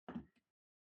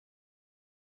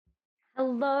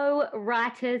Hello,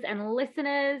 writers and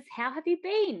listeners. How have you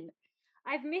been?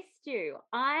 I've missed you.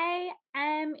 I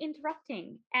am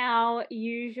interrupting our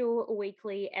usual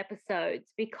weekly episodes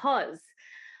because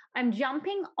I'm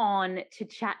jumping on to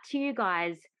chat to you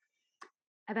guys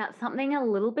about something a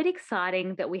little bit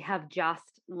exciting that we have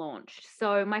just launched.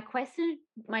 So my question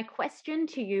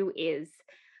to you is,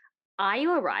 are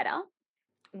you a writer?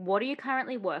 What are you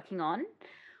currently working on?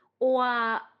 Or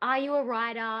are you a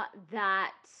writer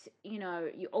that,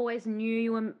 you always knew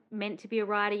you were meant to be a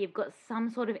writer? You've got some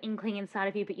sort of inkling inside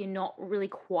of you, but you're not really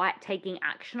quite taking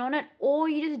action on it, or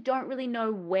you just don't really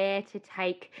know where to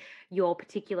take your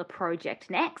particular project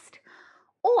next?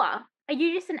 Or are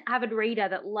you just an avid reader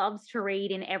that loves to read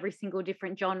in every single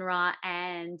different genre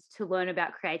and to learn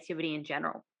about creativity in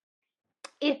general?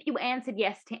 If you answered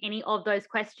yes to any of those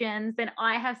questions, then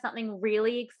I have something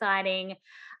really exciting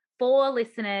for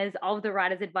listeners of the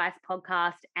Writer's Advice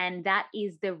podcast, and that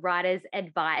is the Writer's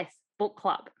Advice Book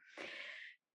Club,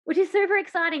 which is super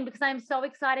exciting because I'm so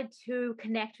excited to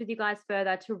connect with you guys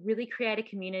further, to really create a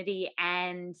community.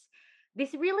 And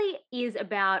this really is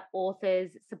about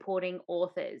authors supporting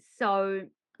authors. So,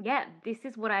 yeah, this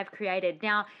is what I've created.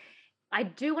 Now, I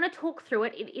do want to talk through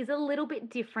it. It is a little bit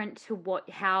different to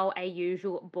how a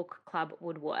usual book club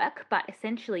would work, but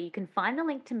essentially you can find the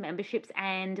link to memberships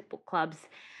and book clubs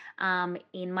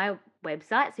in my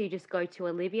website. So you just go to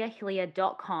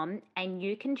oliviahillier.com and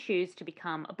you can choose to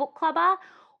become a book clubber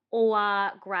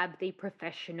or grab the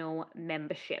professional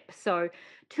membership. So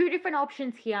two different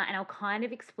options here, and I'll kind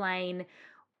of explain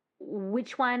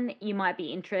which one you might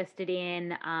be interested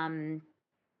in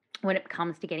when it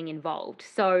comes to getting involved.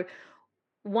 So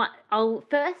I'll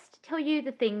first tell you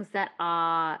the things that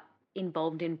are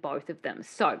involved in both of them.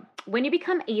 So, when you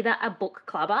become either a book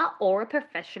clubber or a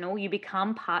professional, you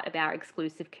become part of our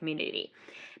exclusive community.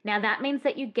 Now, that means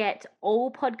that you get all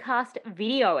podcast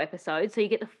video episodes. So, you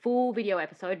get the full video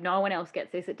episode. No one else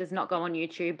gets this. It does not go on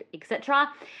YouTube, etc.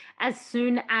 As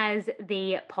soon as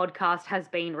the podcast has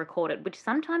been recorded, which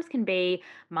sometimes can be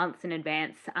months in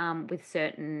advance with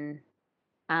certain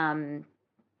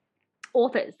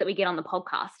authors that we get on the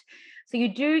podcast. So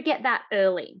you do get that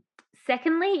early.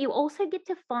 Secondly, you also get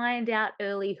to find out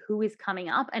early who is coming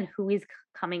up and who is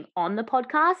coming on the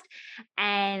podcast,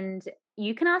 and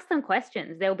you can ask them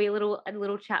questions. There'll be a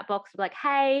little chat box like,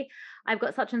 "Hey, I've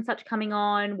got such and such coming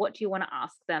on. What do you want to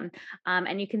ask them?"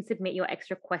 And you can submit your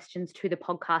extra questions to the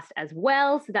podcast as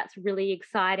well. So that's really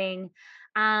exciting.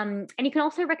 And you can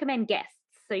also recommend guests.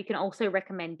 So you can also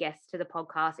recommend guests to the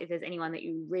podcast if there's anyone that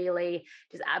you really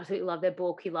just absolutely love their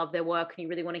book, you love their work, and you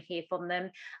really want to hear from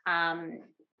them.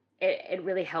 It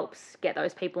really helps get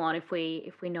those people on if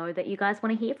we know that you guys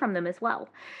want to hear from them as well.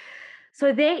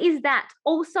 So there is that.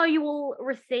 Also, you will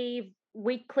receive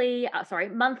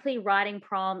monthly writing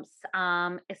prompts,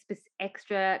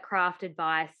 extra craft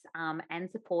advice, and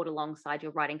support alongside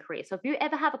your writing career. So if you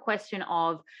ever have a question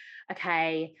of,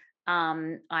 okay,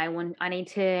 I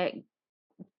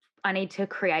need to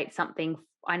create something.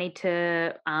 I need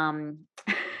to, I'm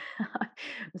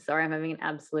sorry, I'm having an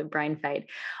absolute brain fade.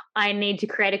 I need to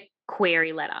create a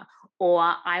query letter, or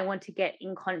I want to get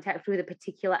in contact with a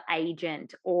particular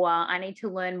agent, or I need to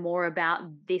learn more about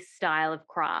this style of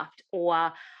craft,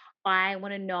 or I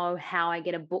want to know how I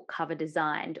get a book cover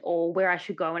designed, or where I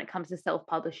should go when it comes to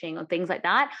self-publishing or things like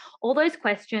that. All those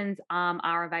questions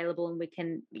are available, and we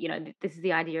can, this is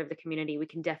the idea of the community. We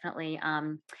can definitely,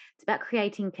 it's about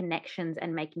creating connections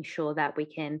and making sure that we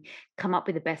can come up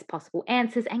with the best possible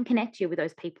answers and connect you with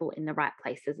those people in the right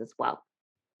places as well.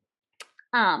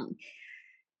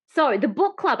 So the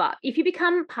book clubber, if you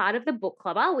become part of the book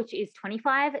clubber, which is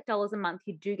 $25 a month,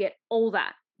 you do get all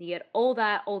that. You get all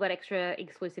that extra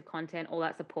exclusive content, all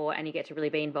that support, and you get to really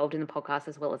be involved in the podcast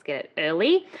as well as get it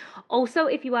early. Also,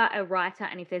 if you are a writer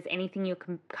and if there's anything you're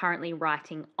currently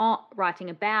writing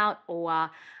about, or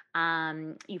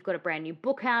you've got a brand new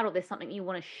book out, or there's something you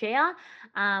want to share,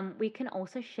 we can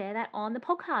also share that on the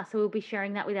podcast. So we'll be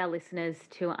sharing that with our listeners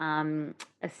to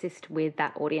assist with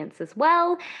that audience as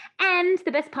well. And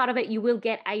the best part of it, you will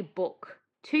get a book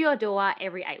to your door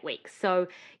every 8 weeks. So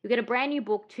you get a brand new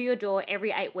book to your door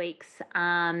every 8 weeks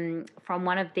from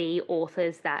one of the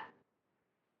authors that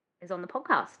is on the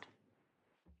podcast.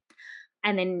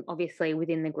 And then obviously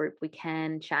within the group, we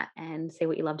can chat and see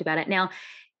what you loved about it. Now,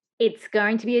 it's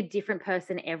going to be a different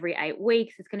person every 8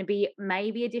 weeks. It's going to be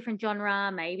maybe a different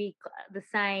genre, maybe the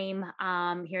same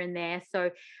here and there. So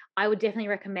I would definitely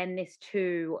recommend this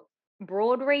to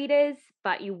broad readers,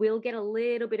 but you will get a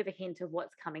little bit of a hint of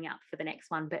what's coming up for the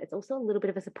next one. But it's also a little bit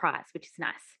of a surprise, which is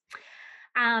nice.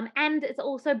 And it's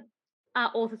also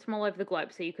authors from all over the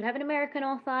globe. So you could have an American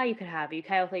author, you could have a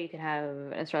UK author, you could have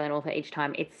an Australian author. Each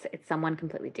time it's someone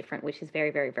completely different, which is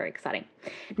very, very, very exciting.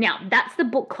 Now, that's the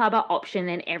book clubber option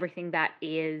and everything that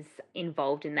is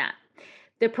involved in that.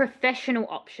 The professional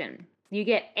option, you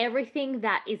get everything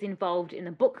that is involved in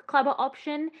the book clubber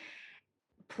option,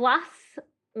 plus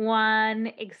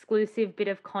one exclusive bit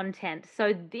of content.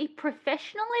 So the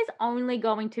professional is only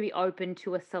going to be open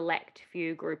to a select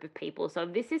few group of people. So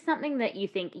if this is something that you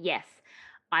think, yes,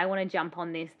 I want to jump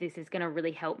on this, this is going to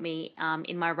really help me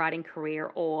in my writing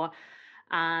career, or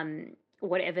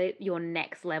whatever your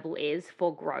next level is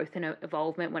for growth and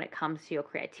evolvement when it comes to your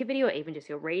creativity or even just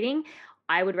your reading,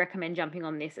 I would recommend jumping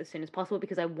on this as soon as possible,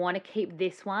 because I want to keep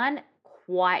this one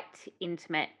quite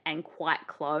intimate and quite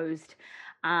closed,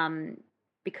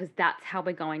 because that's how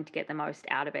we're going to get the most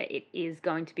out of it. It is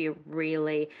going to be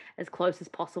really as close as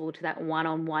possible to that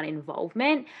one-on-one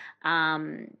involvement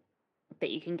that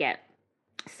you can get.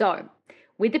 So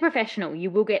with the professional,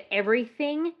 you will get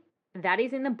everything that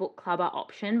is in the book clubber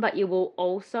option, but you will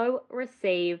also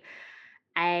receive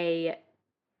every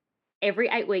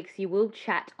 8 weeks, you will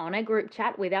chat on a group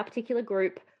chat with our particular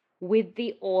group with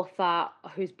the author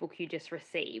whose book you just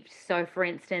received. So for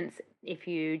instance, if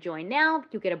you join now,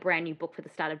 you'll get a brand new book for the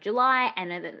start of July. And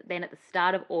then at the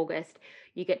start of August,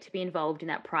 you get to be involved in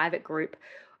that private group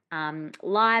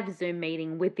live Zoom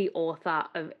meeting with the author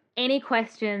of any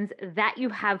questions that you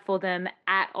have for them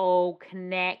at all.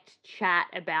 Connect, chat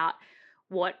about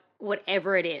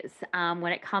whatever it is,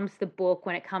 when it comes to the book,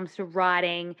 when it comes to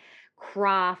writing,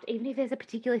 craft, even if there's a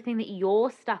particular thing that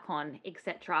you're stuck on,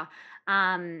 etc.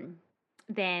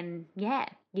 Then yeah,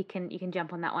 you can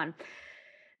jump on that one.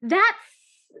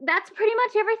 That's pretty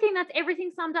much everything. That's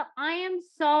everything summed up. I am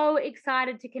so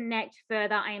excited to connect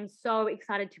further. I am so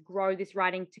excited to grow this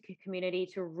writing community,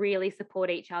 to really support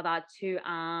each other, to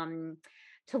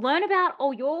learn about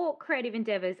all your creative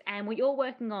endeavors and what you're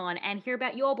working on, and hear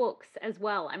about your books as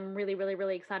well. I'm really, really,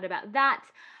 really excited about that.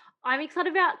 I'm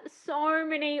excited about so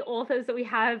many authors that we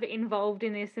have involved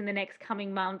in this in the next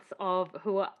coming months, of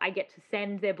who I get to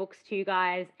send their books to you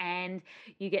guys, and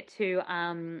you get to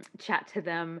chat to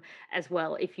them as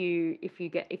well if you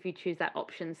choose that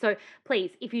option. So please,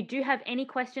 if you do have any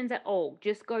questions at all,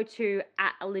 just go to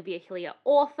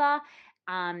 @OliviaHillier-author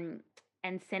and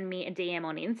send me a DM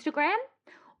on Instagram.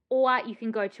 Or you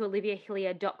can go to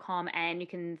oliviahillier.com and you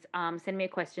can send me a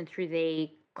question through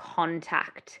the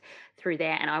contact through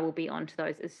there, and I will be on to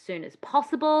those as soon as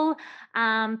possible.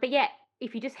 But yeah,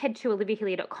 if you just head to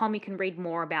oliviahillier.com, you can read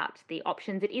more about the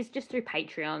options. It is just through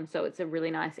Patreon, so it's a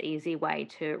really nice, easy way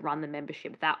to run the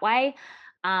membership that way.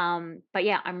 But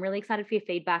yeah, I'm really excited for your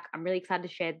feedback. I'm really excited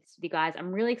to share this with you guys.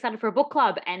 I'm really excited for a book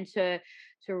club and to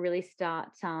really start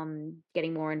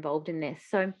getting more involved in this.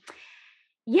 So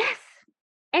yes,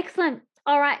 excellent.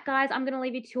 All right, guys, I'm going to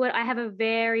leave you to it. I have a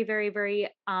very, very, very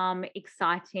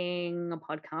exciting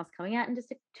podcast coming out in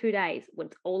just 2 days.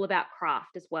 It's all about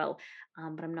craft as well.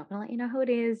 But I'm not going to let you know who it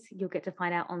is. You'll get to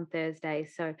find out on Thursday.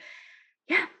 So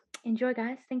yeah, enjoy,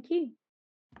 guys. Thank you.